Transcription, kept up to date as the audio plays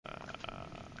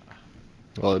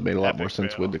Well, it made a lot more Epic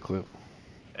sense fail. with the clip.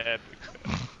 Epic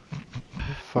fail. Where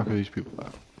the fuck are these people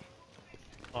at?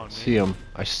 On me. See him.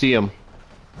 I see him.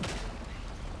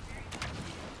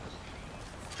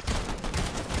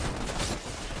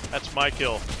 That's my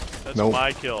kill. That's Nope.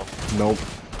 my kill. Nope.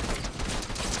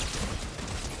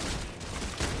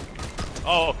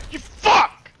 Oh, you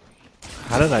fuck!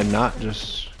 How did I not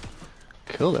just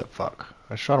kill that fuck?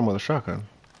 I shot him with a shotgun.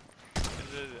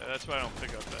 That's why I don't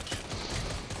pick up that shit.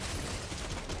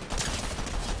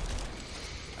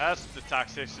 That's the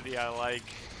toxicity I like.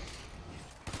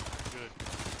 Good.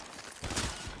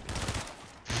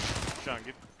 Sean,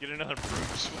 get another broom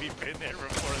sweep in there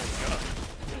before they come.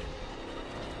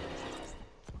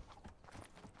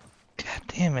 God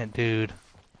damn it, dude.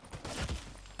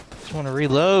 Just want to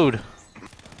reload.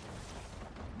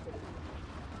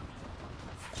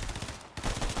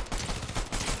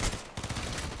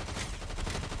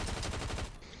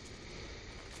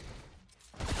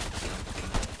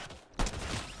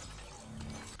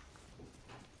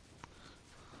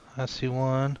 I see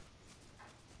one.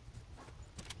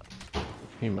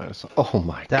 He might have. Oh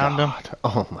my Downed him. god.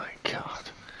 Oh my god.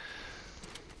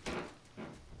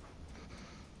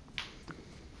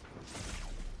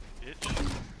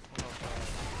 Bitch.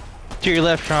 To your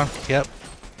left, Sean. Yep.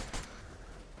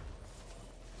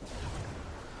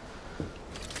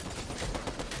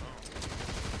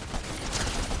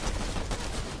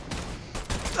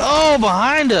 Oh,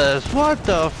 behind us! What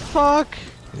the fuck?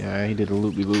 Yeah, he did a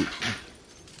loopy loop.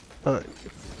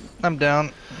 I'm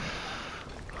down.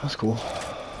 That's cool.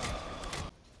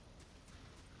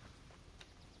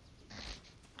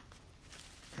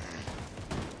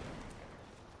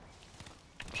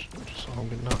 Just saw him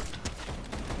get knocked.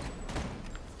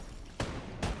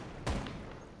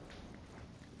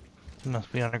 He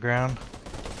must be on the ground.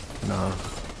 Nah,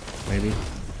 maybe.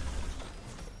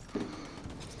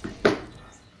 Feel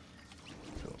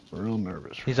real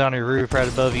nervous. He's on your roof right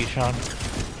above you, Sean.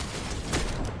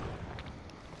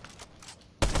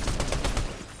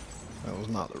 That was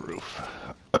not the roof.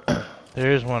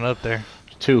 There is one up there.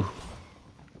 Two.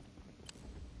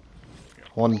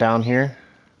 One down here.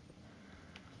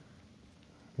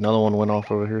 Another one went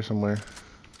off over here somewhere. I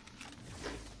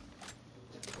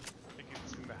think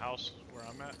it's in the house where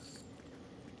I'm at.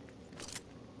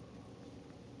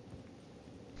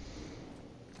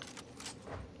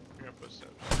 Bring up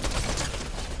footsteps.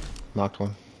 Knocked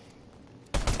one.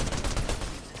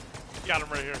 Got him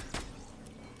right here.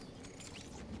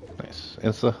 Nice.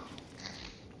 Insta.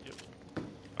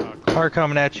 Car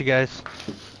coming at you guys.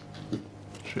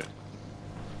 Shit. Here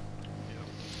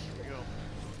we go.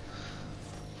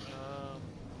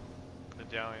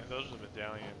 Medallion. Those are the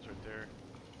medallions right there.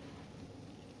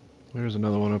 There's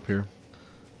another one up here.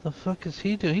 The fuck is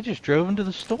he doing? He just drove into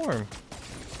the storm. Two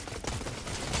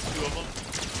of them.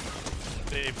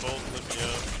 They both lit me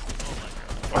up.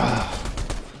 Oh my god.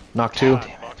 Knock two. God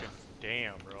fucking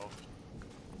damn, bro.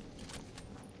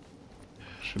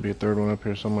 Should be a third one up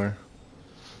here somewhere.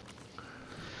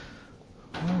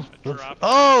 Drop it.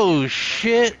 Oh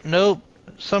shit! Nope.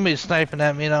 Somebody's sniping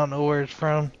at me and I don't know where it's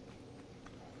from.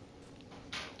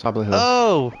 Top of the hill.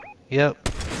 Oh! Yep.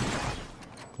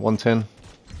 110.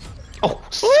 Oh!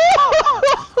 See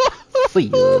ya.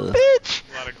 Bitch!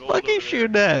 A lot of gold Why keep over there.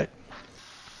 shooting that?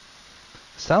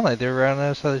 Sound like they're around the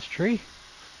other side of this tree.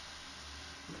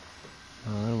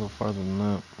 They're a little farther than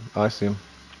that. Oh, I see him.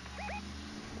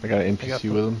 I got an I got NPC the-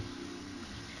 with him.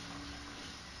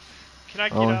 Can I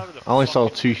get I out of the only saw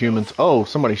fucking two window? humans. Oh,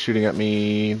 somebody's shooting at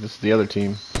me. This is the other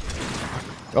team.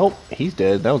 Oh, he's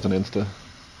dead. That was an insta.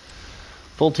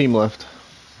 Full team left.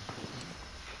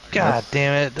 God That's-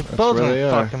 damn it. The that's both of where they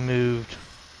them are. fucking moved.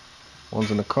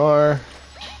 One's in the car.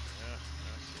 Yeah,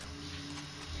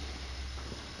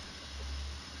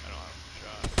 I don't have a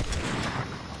shot.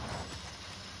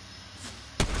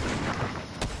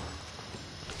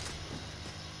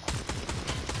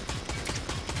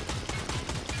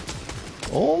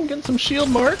 Oh, I'm getting some shield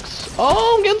marks.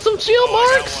 Oh, I'm getting some shield Oh,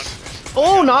 I got marks. one.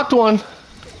 Oh, knocked one. Same.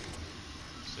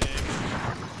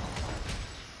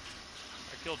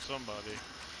 I killed somebody.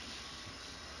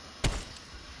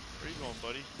 Where you going,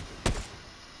 buddy?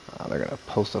 Oh, they're gonna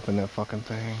post up in that fucking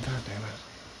thing. God damn it.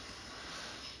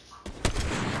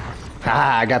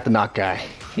 Ah, I got the knock guy.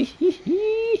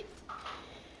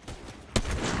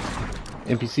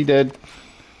 NPC dead.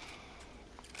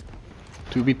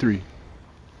 2v3.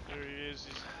 There he is.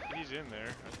 He's in there.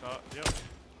 I thought. Yep.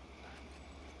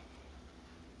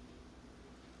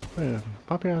 Yeah,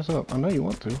 pop your ass up. I know you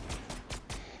want to.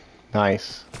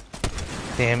 Nice.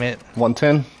 Damn it.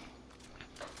 110.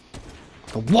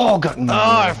 The wall got in Oh, the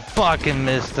I way. fucking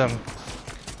missed him.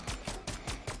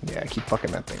 Yeah, keep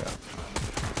fucking that thing up.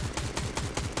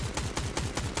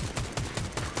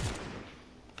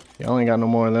 Y'all ain't got no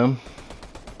more of them.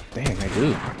 Dang, I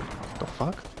do. What the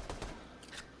fuck?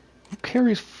 Who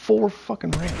carries 4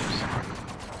 fucking ramps?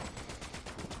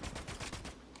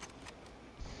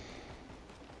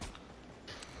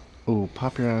 Ooh,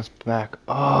 pop your ass back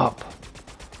up.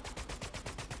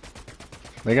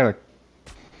 They gotta...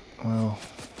 Well...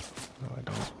 No, I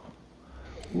don't.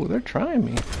 Ooh, they're trying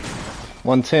me.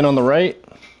 110 on the right.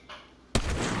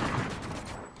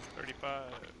 35.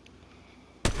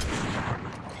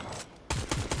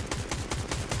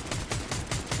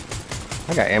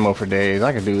 I got ammo for days.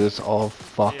 I could do this all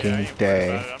fucking Yeah, I ain't worried day.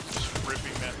 about it. I'm just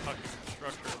ripping that fucking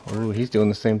structure apart. Ooh, he's doing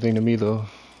the same thing to me though.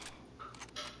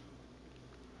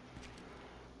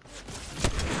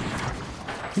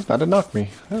 He's about to knock me.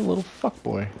 That little fuck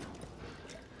boy.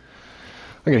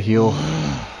 I gotta heal. Yeah, I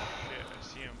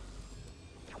see him.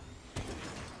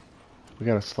 We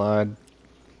gotta slide.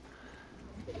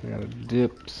 We gotta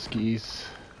dip skis.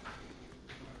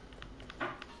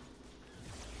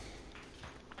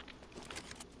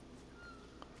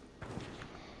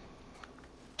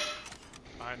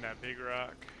 Behind that big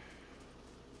rock.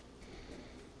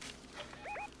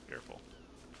 Careful.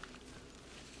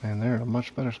 Man, they're in a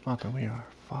much better spot than we are.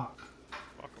 Fuck.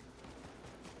 Fuck him.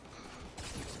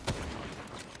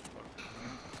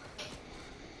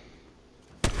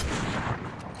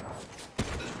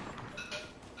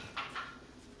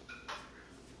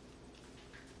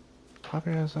 Pop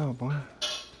your ass out, boy.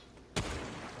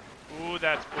 Ooh,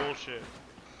 that's bullshit.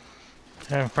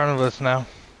 They're in front of us now.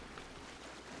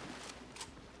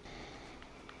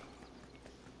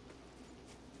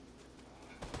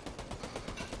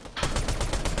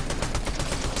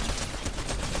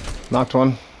 Knocked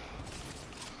one.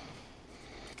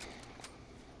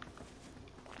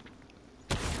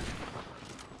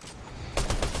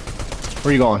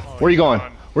 Where you going? Oh, Where you he's going?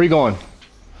 gone. Where you going?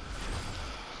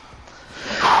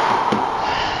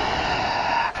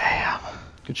 Damn.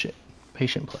 Good shit.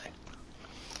 Patient play.